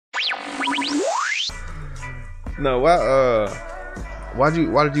No, why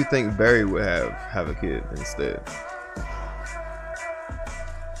did you think Barry would have a kid instead?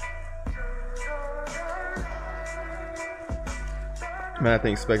 Man, I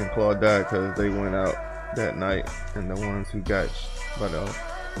think Speck and Claw died because they went out that night, and the ones who got but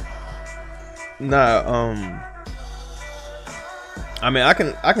I mean, I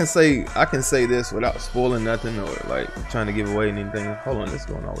can say this without spoiling nothing or like trying to give away anything. Hold on, this is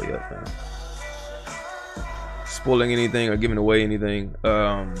going all the way up, man. Spoiling anything or giving away anything.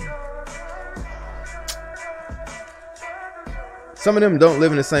 Some of them don't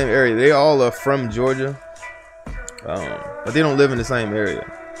live in the same area. They all are from Georgia, but they don't live in the same area.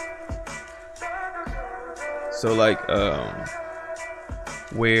 So like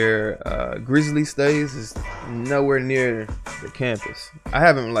where Grizzly stays is nowhere near the campus. I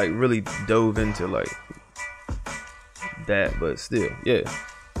haven't like really dove into like that, but still, yeah.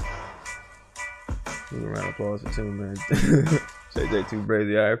 Give a round of applause for Toonman. JJ too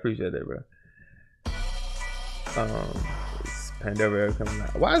crazy. I appreciate that, bro. It's Pandora coming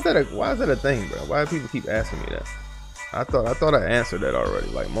out. Why is that a thing, bro? Why do people keep asking me that? I thought I answered that already,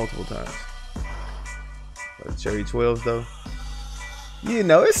 like multiple times. But Cherry 12s though. You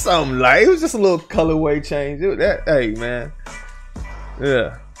know, it's something like, it was just a little colorway change. Hey man.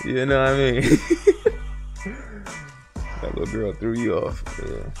 Yeah, you know what I mean? That little girl threw you off.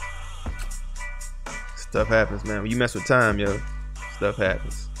 Yeah. Stuff happens, man. When you mess with time, yo, stuff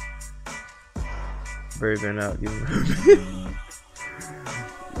happens. Barry been out, yeah.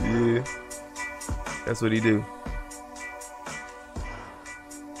 That's what he do.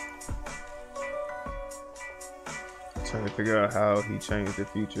 Trying to figure out how he changed the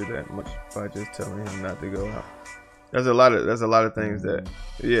future that much by just telling him not to go out. There's a lot of things that,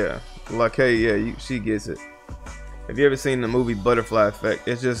 yeah, like, hey, yeah, she gets it. Have you ever seen the movie Butterfly Effect?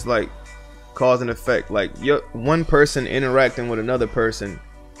 It's just like cause and effect. Like one person interacting with another person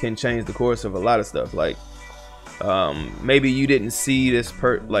can change the course of a lot of stuff. Like maybe you didn't see this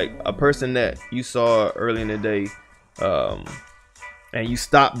like a person that you saw early in the day, and you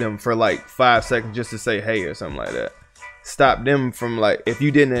stopped them for like 5 seconds just to say hey or something like that. Stop them from, like, if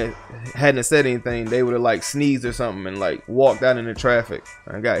you hadn't said anything, they would have like sneezed or something and like walked out into traffic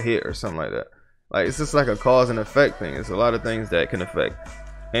and got hit or something like that. Like, it's just like a cause and effect thing. It's a lot of things that can affect.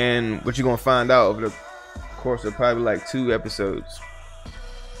 And what you're gonna find out over the course of probably like 2 episodes,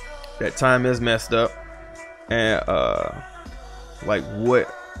 that time is messed up, and like what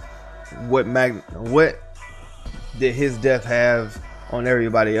did his death have on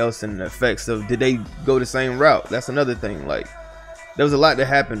everybody else, and the effects of, did they go the same route? That's another thing. Like, there was a lot that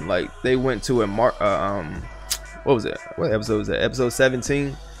happened. Like, they went to a what was it? What episode was that? Episode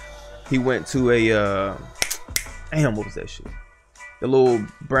 17. He went to a damn, what was that shit? The little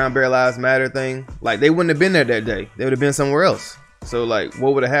Brown Bear Lives Matter thing. Like, they wouldn't have been there that day. They would have been somewhere else. So like,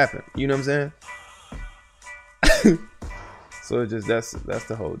 what would have happened? You know what I'm saying? So it just, that's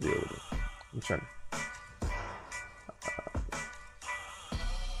the whole deal with it. I'm trying to.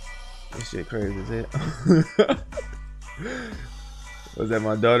 This shit crazy as hell. Was that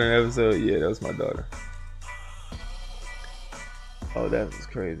my daughter in the episode? Yeah, that was my daughter. Oh, that was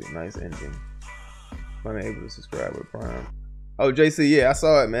crazy. Nice ending. I'm able to subscribe with Prime. Oh, JC, yeah, I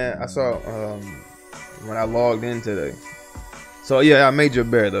saw it, man. I saw when I logged in today. So yeah, I made your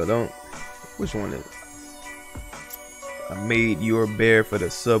bear though. Don't. Which one is it? I made your bear for the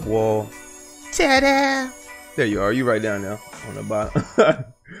sub wall. Ta-da! There you are. You right down there on the bottom.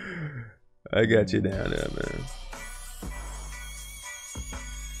 I got you down there, man.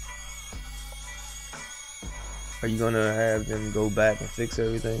 Are you gonna have them go back and fix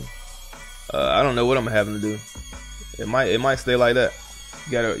everything? I don't know what I'm gonna have them to do. It might stay like that.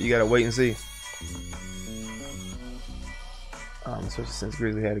 You gotta wait and see. Especially since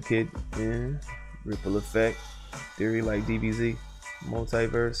Grizzly had a kid. Yeah. Ripple effect theory, like DBZ,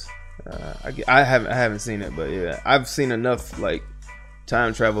 multiverse. I haven't seen it, but yeah, I've seen enough like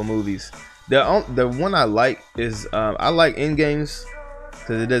time travel movies. The one I like is I like Endgames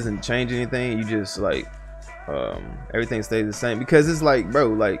because it doesn't change anything. You just like everything stays the same, because it's like, bro,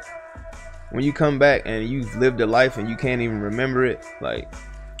 like when you come back and you've lived a life and you can't even remember it, like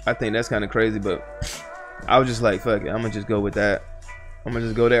I think that's kind of crazy. But I was just like, fuck it, I'm gonna just go with that. I'm gonna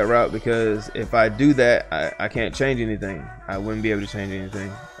just go that route, because if I do that, I can't change anything. I wouldn't be able to change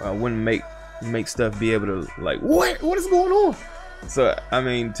anything. I wouldn't make stuff be able to, like, what is going on? So I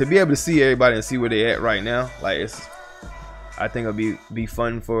mean, to be able to see everybody and see where they at right now, like, I think it'll be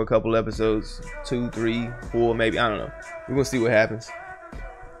fun for a couple episodes, 2, 3, 4, maybe. I don't know. We're gonna see what happens.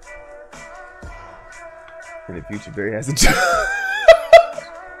 In the future, Barry has a job.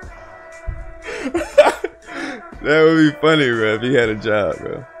 That would be funny, bro, if he had a job,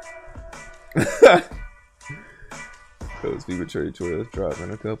 bro. Those people trade trails drop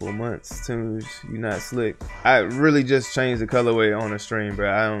in a couple of months. Tunes, you not slick. I really just changed the colorway on the stream,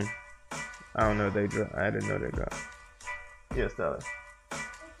 bro. I don't know if they drop. I didn't know they dropped. Yes, Tyler.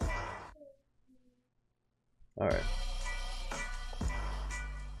 All right.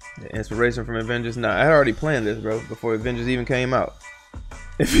 The inspiration from Avengers. Nah, I had already planned this, bro, before Avengers even came out.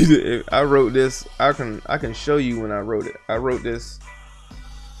 If I wrote this, I can show you when I wrote it. I wrote this.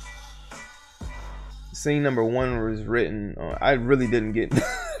 Scene number 1 was written. I really didn't get.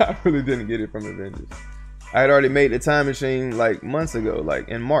 I really didn't get it from Avengers. I had already made the time machine like months ago, like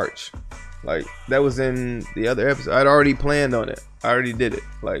in March. Like that was in the other episode. I'd already planned on it. I already did it.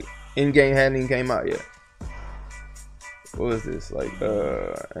 Like in-game hadn't even came out yet. What was this? Like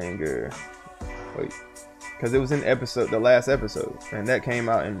anger. Wait. Because it was in the last episode, and that came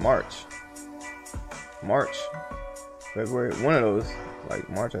out in March, February, one of those, like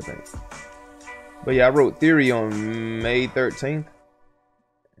March, I think. But yeah, I wrote Theory on May 13th,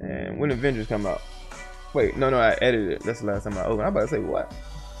 and when Avengers come out. Wait, no, I edited it. That's the last time I opened. I'm about to say what?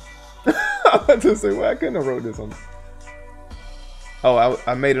 I'm about to say what? I couldn't have wrote this on. Oh,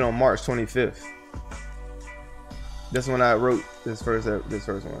 I made it on March 25th. That's when I wrote this first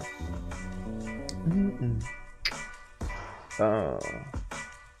one.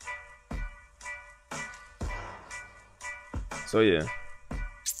 So yeah.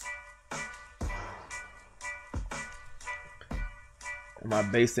 Am I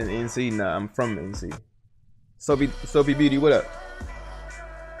based in NC? Nah, I'm from NC. Soapy Beauty, what up?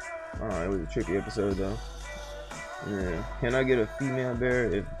 Oh, it was a tricky episode though. Yeah. Can I get a female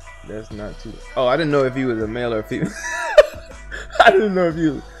bear if that's not too? Oh, I didn't know if he was a male or a female. I didn't know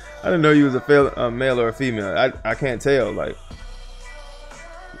he was a male or a female. I can't tell, like,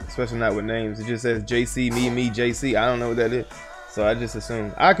 especially not with names. It just says JC, me, JC. I don't know what that is, so I just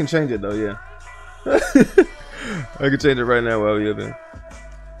assume. I can change it though, yeah. I can change it right now while we up in.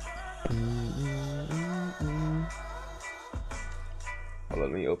 Hold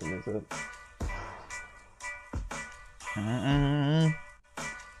on, let me open this up.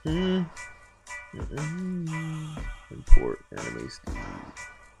 Import anime Steve.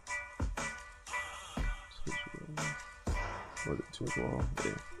 Was it Twitch wall?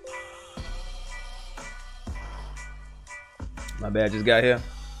 Yeah. My bad, just got here.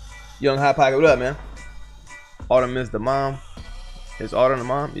 Young Hot Pocket, what up, man? Autumn is the mom. Is Autumn the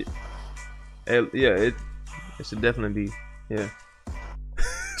mom? Yeah, it should definitely be. Yeah.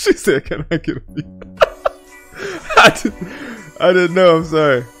 She said, "Can I get a beat?" I didn't know. I'm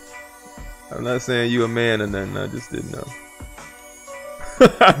sorry. I'm not saying you a man or nothing. I just didn't know.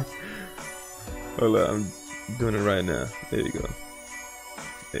 Hold on, I'm doing it right now. There you go.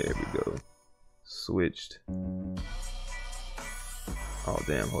 There we go. Switched. Oh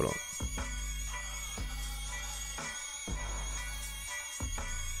damn! Hold on.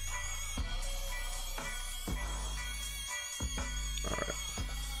 All right.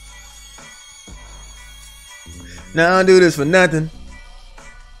 Now I don't do this for nothing.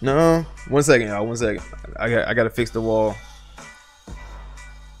 No, 1 second, y'all. 1 second. I gotta fix the wall.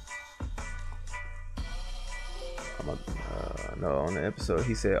 No, on the episode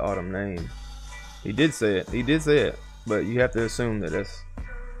he said Autumn name. He did say it. He did say it. But you have to assume that that's,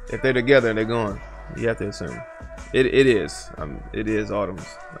 if they're together and they're going, you have to assume it is. It is Autumn's.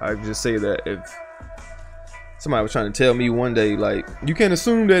 I just say that if somebody was trying to tell me one day, like, you can't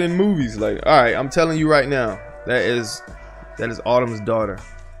assume that in movies. Like, all right, I'm telling you right now, that is Autumn's daughter.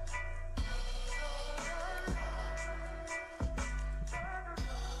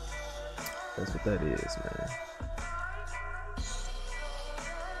 That's what that is, man.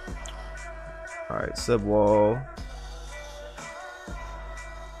 All right, sub wall.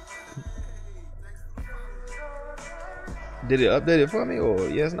 Did it update it for me, or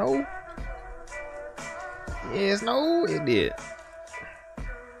yes, no? Yes, no, it did.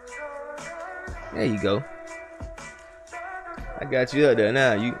 There you go. I got you up there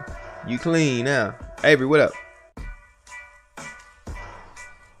now. You clean now. Avery, what up?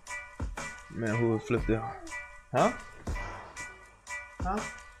 Man, who would flip that? Huh? Huh?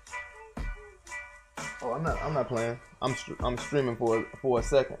 Oh, I'm not playing. I'm streaming for a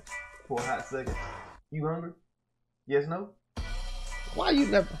second, for a hot second. You hungry? Yes, no? Why you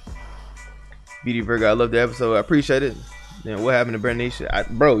never? BD Virgo, I love the episode. I appreciate it. Then what happened to Bernice?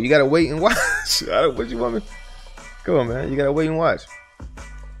 Bro, you gotta wait and watch. What you want me? Come on, man. You gotta wait and watch.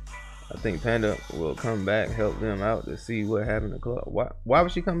 I think Panda will come back, help them out to see what happened to Club. Why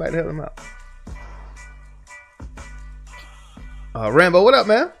would she come back to help them out? Rambo, what up,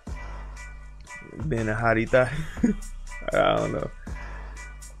 man? being a hottie thot. I don't know.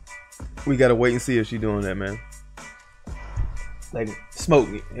 We gotta wait and see if she's doing that, man. Like, smoke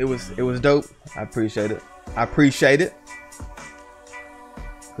me. It was dope. I appreciate it.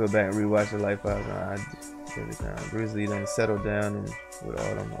 Go back and rewatch the Life Files. I did it down. Grizzly done settled down and with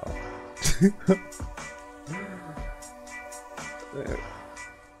all them all.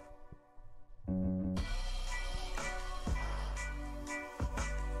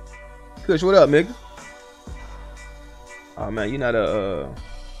 Kush, what up, nigga? Oh man, you not a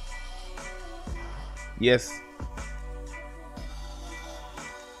yes.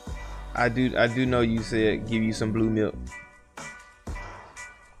 I do know you said give you some blue milk.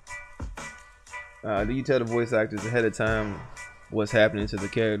 Do you tell the voice actors ahead of time what's happening to the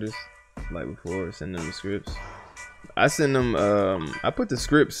characters, like before sending them the scripts? I send them. I put the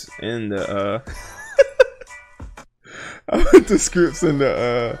scripts in the. I put the scripts in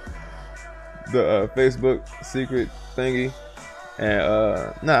the Facebook secret thingy, and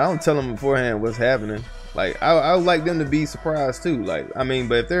I don't tell them beforehand what's happening. Like I would like them to be surprised too. Like I mean,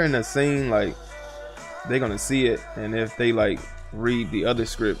 but if they're in a scene, like they're gonna see it, and if they like read the other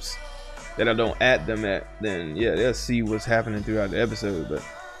scripts that I don't add them at, then yeah, they'll see what's happening throughout the episode. But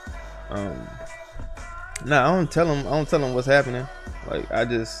nah, I don't tell them what's happening. Like I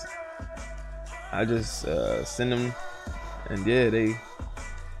just send them, and yeah, they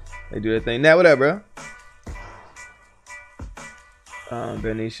do their thing. Now what up, bro?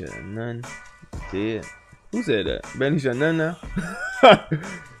 Bernicia, none dead. Who said that? Bernicia, none now.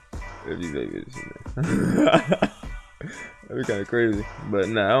 If you baby, that'd be kind of crazy. But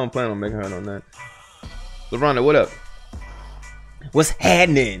nah, I don't plan on making her no none. LaRonda, what up? What's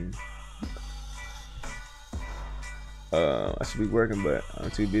happening? I should be working, but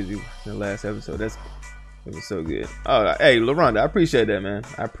I'm too busy in the last episode. It was so good. Oh, hey, LaRonda, I appreciate that, man.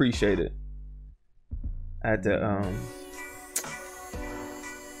 I appreciate it. I had to,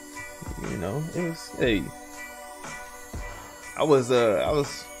 you know, it was, hey, I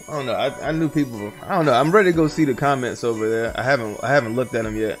don't know. I knew people. I don't know. I'm ready to go see the comments over there. I haven't looked at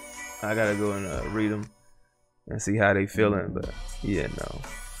them yet. I gotta go and read them and see how they feeling. But yeah, no.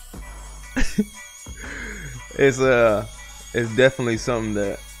 It's definitely something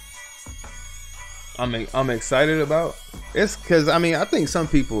that I'm excited about. It's because I mean I think some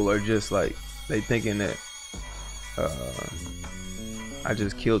people are just like they thinking that I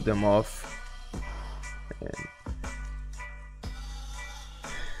just killed them off. And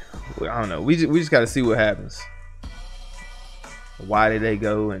I don't know. We just got to see what happens. Why did they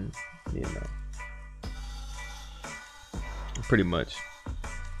go? And you know, pretty much.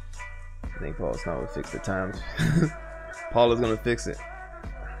 I think Paul Snow will fix the times. Paul is gonna fix it.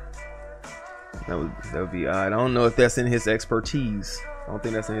 That would be odd. I don't know if that's in his expertise. I don't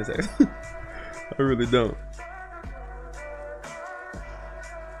think that's in his expertise. I really don't.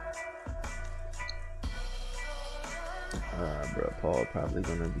 Bro, Paul probably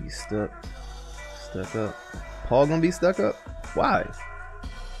gonna be stuck up. Paul gonna be stuck up? Why?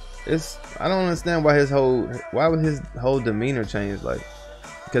 I don't understand why would his whole demeanor change? Like,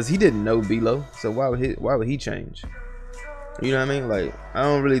 because he didn't know B-Lo, so why would he change? You know what I mean? Like, I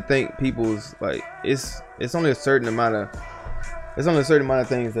don't really think people's like it's only a certain amount of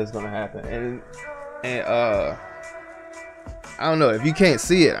things that's gonna happen, and I don't know, if you can't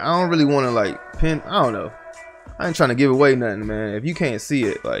see it, I don't really want to like pin. I don't know. I ain't trying to give away nothing, man. If you can't see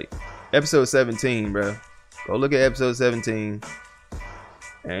it, like episode 17, bro, go look at episode 17,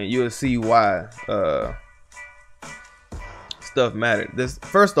 and you'll see why stuff mattered. This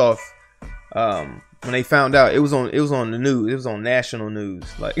first off, when they found out, it was on the news. It was on national news.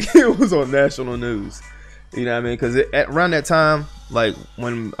 Like it was on national news. You know what I mean? Because around that time, like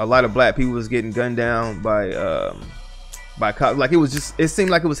when a lot of black people was getting gunned down by cops, like it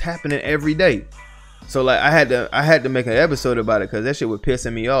seemed like it was happening every day. So like I had to make an episode about it because that shit was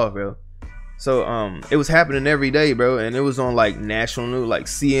pissing me off, bro. So it was happening every day, bro, and it was on like national news, like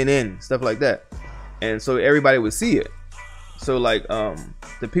CNN, stuff like that, and so everybody would see it. So like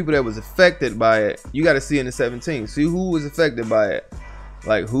the people that was affected by it, you got to see in the 17. See who was affected by it,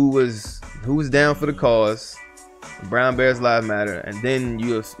 like who was down for the cause. Brown Bears Lives Matter, and then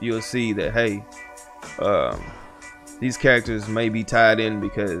you'll see that hey, these characters may be tied in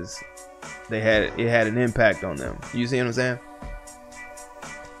because it had an impact on them. You see what I'm saying?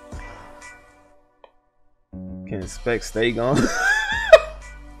 Can Specs stay gone?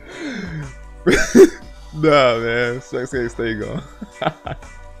 No, man, Specs can't stay gone.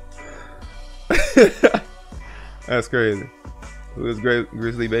 That's crazy. Who is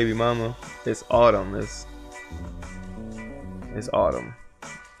Grizzly Baby Mama? It's autumn. It's autumn.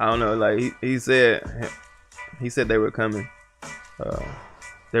 I don't know. Like he said they were coming.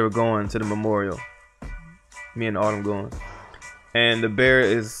 They were going to the memorial. Me and Autumn going, and the bear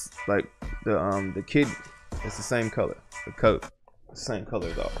is like the kid. It's the same color. The coat, the same color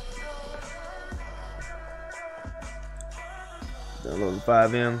as all. Downloading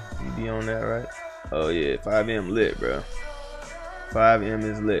 5M. You be on that, right? Oh yeah, 5M lit, bro. 5M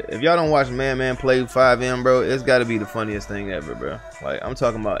is lit. If y'all don't watch Man play 5M, bro, it's got to be the funniest thing ever, bro. Like I'm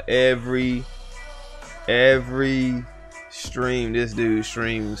talking about every stream this dude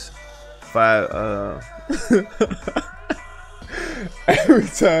streams every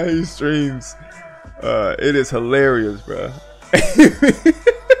time he streams, it is hilarious, bro.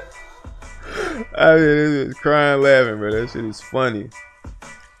 I mean, it's crying, laughing, bro. That shit is funny.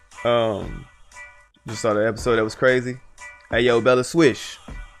 You saw the episode that was crazy. Hey, yo, Bella Swish.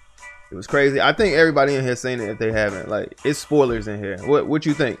 It was crazy. I think everybody in here seen it if they haven't. Like, it's spoilers in here. What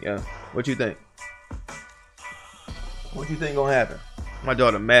you think, yeah? What you think? What you think gonna happen? My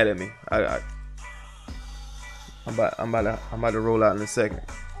daughter mad at me. I'm about to roll out in a second.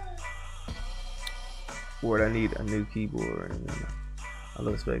 Word, I need a new keyboard. I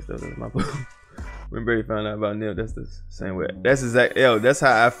love space though. That's my boo. When Brady found out about Nip, that's the same way. That's exact. Yo, that's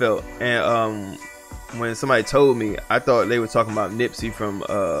how I felt. And when somebody told me, I thought they were talking about Nipsey from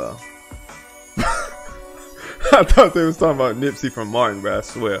I thought they was talking about Nipsey from Martin, bro. I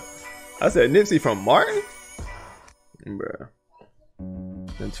swear. I said Nipsey from Martin, bro.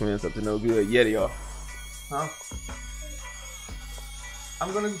 Them twins up to no good. Yeti off. Huh?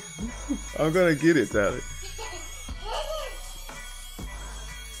 I'm gonna get it, Tyler.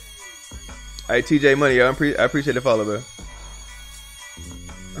 Hey, TJ Money, yo, I appreciate the follow, bro.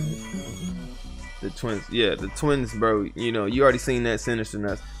 The twins, yeah, the twins, bro. You know, you already seen that Sinister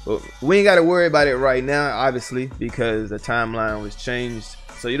Nuts, but we ain't got to worry about it right now, obviously, because the timeline was changed.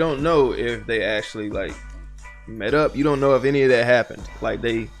 So you don't know if they actually like met up. You don't know if any of that happened, like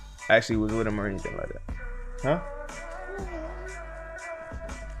they actually was with him or anything like that, huh?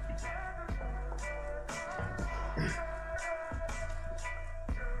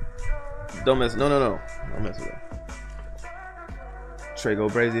 Don't mess. No. Don't mess with it. Trey Go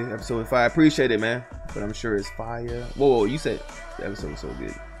Brazy, episode 5. Appreciate it, man. But I'm sure it's fire. Whoa, you said the episode was so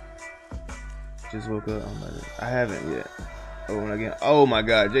good. Just woke up. I haven't yet. Oh, and again. Oh my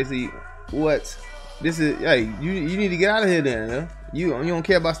God, JC. What? This is. Hey, you need to get out of here then. Huh? You don't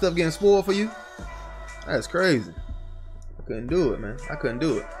care about stuff getting spoiled for you? That's crazy. I couldn't do it, man. I couldn't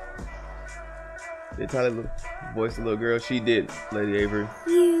do it. Did Tyler voice the little girl? She did, Lady Avery.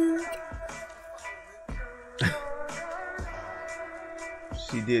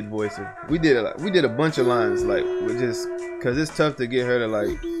 She did voice her. We did a bunch of lines, like we just cause it's tough to get her to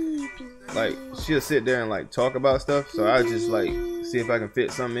like she'll sit there and like talk about stuff. So I just like see if I can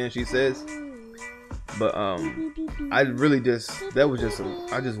fit something in she says. But I really I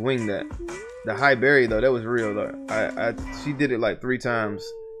just winged that. The High Berry though, that was real though. She did it like 3 times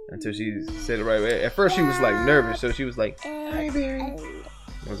until she said it right away. At first she was like nervous, so she was like High Berry.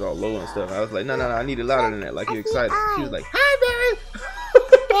 It was all low and stuff. I was like, no, I need it louder than that. Like you excited. She was like, Hi Berry.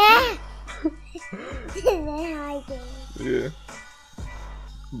 Yeah.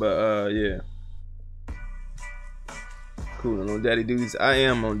 But yeah. Cool. On daddy duties. I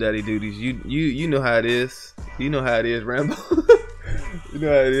am on daddy duties. You know how it is. You know how it is, Rambo. You know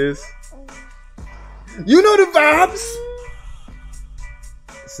how it is. You know the vibes.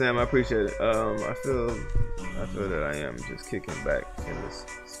 Sam, I appreciate it. I feel that I am just kicking back in this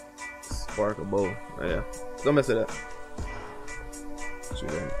sparkle bowl. Yeah. Don't mess it up.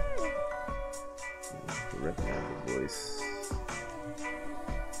 Recognize the voice.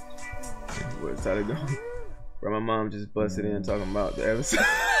 Where's Tyler going? Bro, my mom just busted in talking about the episode.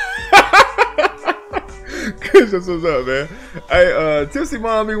 Chris, what's up, man? Hey, Tipsy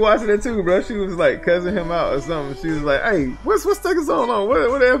mom be watching it too, bro. She was like cussing him out or something. She was like, "Hey, what's taking so long?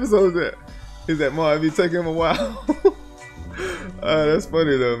 What episode is that?" He's like, "Mom, it be taking him a while." That's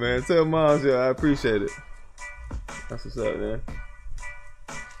funny though, man. Tell moms, yeah, I appreciate it. That's what's up, man.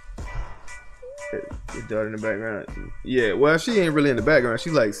 Your daughter in the background. Yeah, well, she ain't really in the background.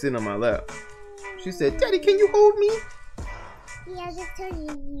 She's like sitting on my lap. She said, "Daddy, can you hold me?" Yeah, I just told you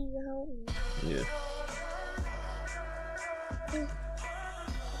to hold me. Yeah.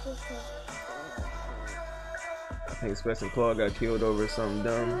 I think Special Claw got killed over something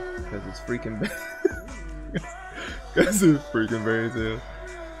dumb because it's freaking bad. Because it's freaking bad as hell.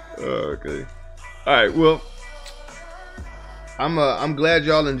 Okay. All right. Well, I'm glad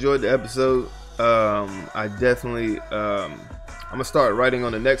y'all enjoyed the episode. I definitely I'm gonna start writing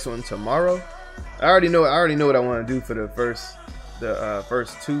on the next one tomorrow. I already know what I want to do for the the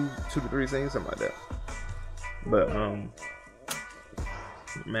first two to three scenes, something like that. But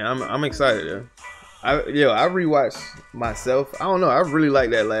man, I'm excited. I rewatched myself. I don't know. I really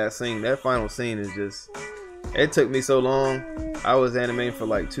like that last scene. That final scene is just. It took me so long. I was animating for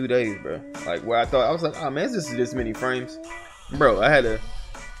like 2 days, bro. Like where I thought I was like, oh man, it's just this many frames, bro. I had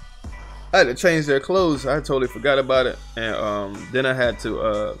to change their clothes. I totally forgot about it, and then I had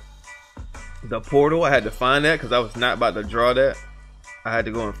to the portal. I had to find that because I was not about to draw that. I had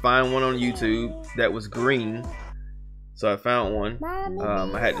to go and find one on YouTube that was green. So I found one.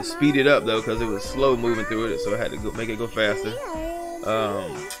 I had to speed it up though because it was slow moving through it, so I had to make it go faster.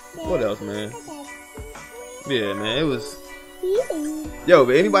 What else, man? Yeah, man, it was. Yo,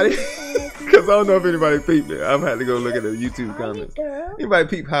 but anybody? Because I don't know if anybody peeped it. I've had to go look at the YouTube comments. Anybody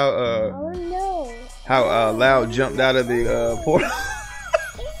peep how Loud jumped out of the portal?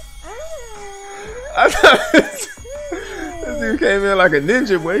 I thought this dude came in like a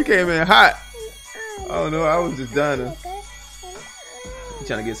ninja, boy. He came in hot. I don't know. I was just dying to. You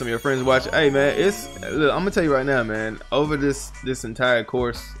trying to get some of your friends to watch it. Hey man, look, I'm gonna tell you right now, man. Over this entire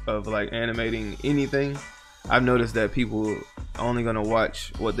course of like animating anything, I've noticed that people are only gonna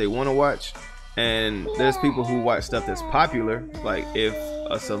watch what they want to watch, and there's people who watch stuff that's popular. Like if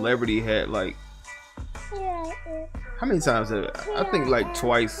a celebrity had like, how many times I think like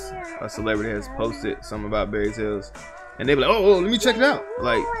twice a celebrity has posted something about Berry Tales, and they be like, oh, let me check it out.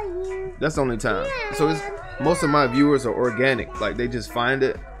 Like that's the only time. So it's most of my viewers are organic. Like they just find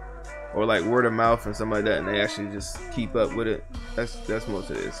it, or like word of mouth and something like that, and they actually just keep up with it. That's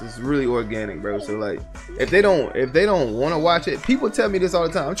most of this. It's really organic, bro. So like, if they don't want to watch it, people tell me this all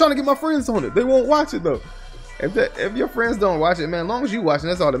the time. I'm trying to get my friends on it. They won't watch it though. If your friends don't watch it, man, as long as you watching,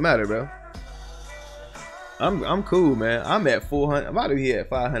 that's all that matter, bro. I'm cool, man. I'm at 400. I'm about to be at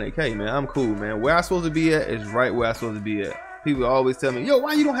 500K, man. I'm cool, man. Where I'm supposed to be at is right where I'm supposed to be at. People always tell me, yo,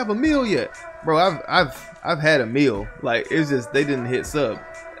 why you don't have a meal yet, bro? I've had a meal. Like it's just they didn't hit sub.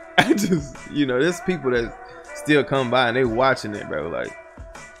 I just, there's people that still come by and they watching it, bro. Like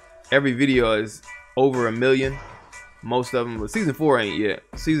every video is over 1 million, most of them. But season 4 ain't yet.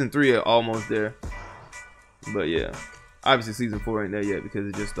 Season 3 are almost there. But yeah, obviously season 4 ain't there yet because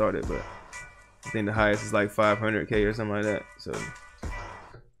it just started. But I think the highest is like 500K or something like that. So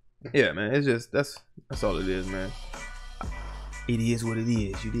yeah, man, it's just that's all it is, man. It is what it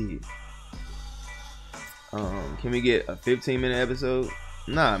is. You did. Can we get a 15-minute episode?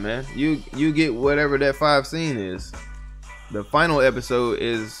 Nah, man. You get whatever that 5 scene is. The final episode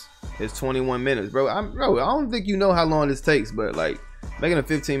is 21 minutes, bro. I don't think you know how long this takes, but like making a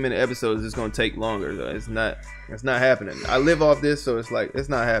 15-minute episode is just gonna take longer. Though. It's not happening. I live off this, so it's like it's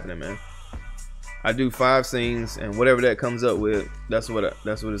not happening, man. I do 5 scenes, and whatever that comes up with, that's what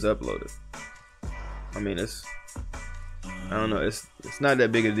is uploaded. I mean, I don't know. It's not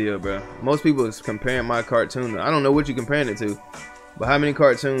that big a deal, bro. Most people is comparing my cartoon. I don't know what you're comparing it to, but how many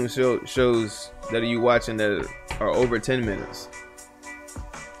cartoon shows that are you watching that are over 10 minutes?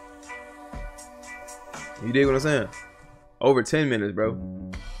 You dig what I'm saying? Over 10 minutes, bro.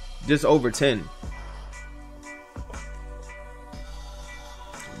 Just over 10.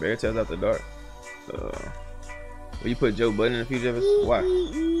 Berry Tales After Dark. Will you put Joe Budden in the future of it? Why?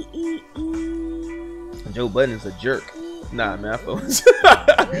 Joe Budden is a jerk. Nah, man, I feel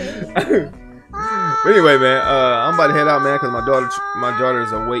But anyway, man, I'm about to head out, man, because my daughter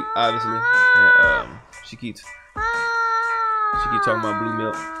is awake, obviously, and she keeps talking about blue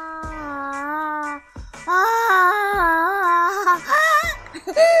milk.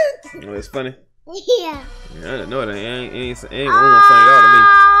 Oh, it's funny. Yeah. No, it ain't funny at all to me.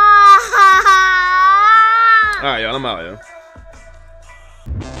 All right, y'all, I'm out, yo.